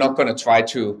 oh, we're not going to try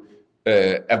to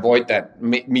avoid that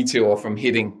meteor from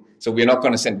hitting. So we're not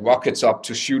going to send rockets up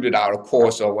to shoot it out of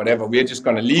course or whatever. We're just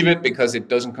going to leave it because it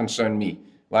doesn't concern me,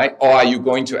 right? Or are you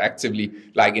going to actively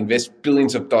like invest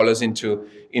billions of dollars into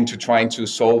trying to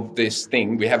solve this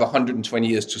thing? We have 120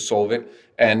 years to solve it,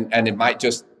 and it might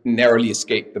just narrowly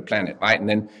escape the planet, right?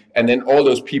 And then all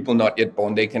those people not yet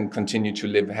born, they can continue to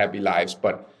live happy lives,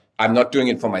 but I'm not doing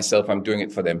it for myself, I'm doing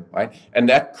it for them, right? And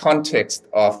that context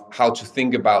of how to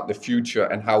think about the future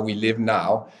and how we live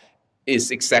now is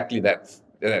exactly that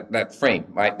frame,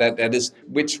 right? That is,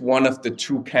 which one of the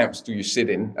two camps do you sit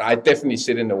in? I definitely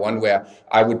sit in the one where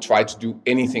I would try to do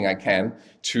anything I can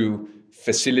to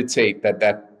facilitate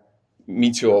that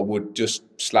meteor would just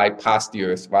slide past the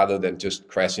Earth rather than just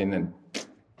crash in and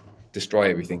destroy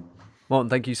everything. Morten,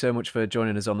 thank you so much for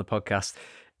joining us on the podcast.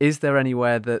 Is there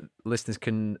anywhere that listeners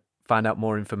can find out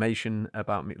more information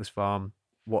about Meatless Farm?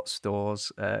 What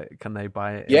stores can they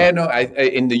buy it in? Yeah, no,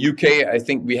 in the UK, I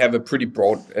think we have a pretty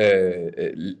broad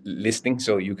listing.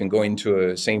 So you can go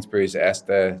into Sainsbury's,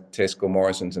 Asda, Tesco,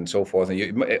 Morrison's, and so forth.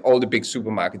 And all the big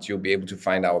supermarkets, you'll be able to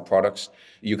find our products.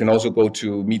 You can also go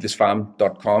to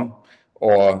meatlessfarm.com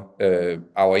or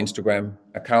our Instagram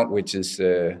account, which is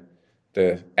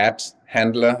the apps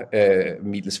handler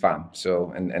Meatless Farm.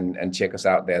 So and check us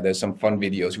out there. There's some fun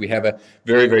videos. We have a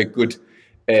very, very good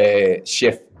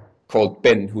chef called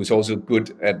Ben, who's also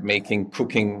good at making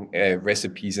cooking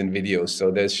recipes and videos.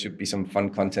 So there should be some fun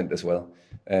content as well.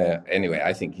 Anyway,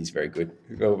 I think he's very good.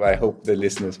 I hope the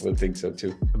listeners will think so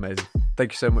too. Amazing.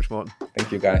 Thank you so much, Morten.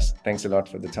 Thank you, guys. Thanks a lot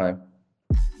for the time.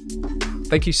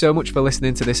 Thank you so much for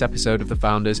listening to this episode of The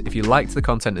Founders. If you liked the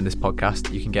content in this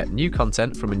podcast, you can get new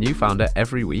content from a new founder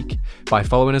every week by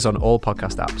following us on all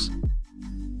podcast apps.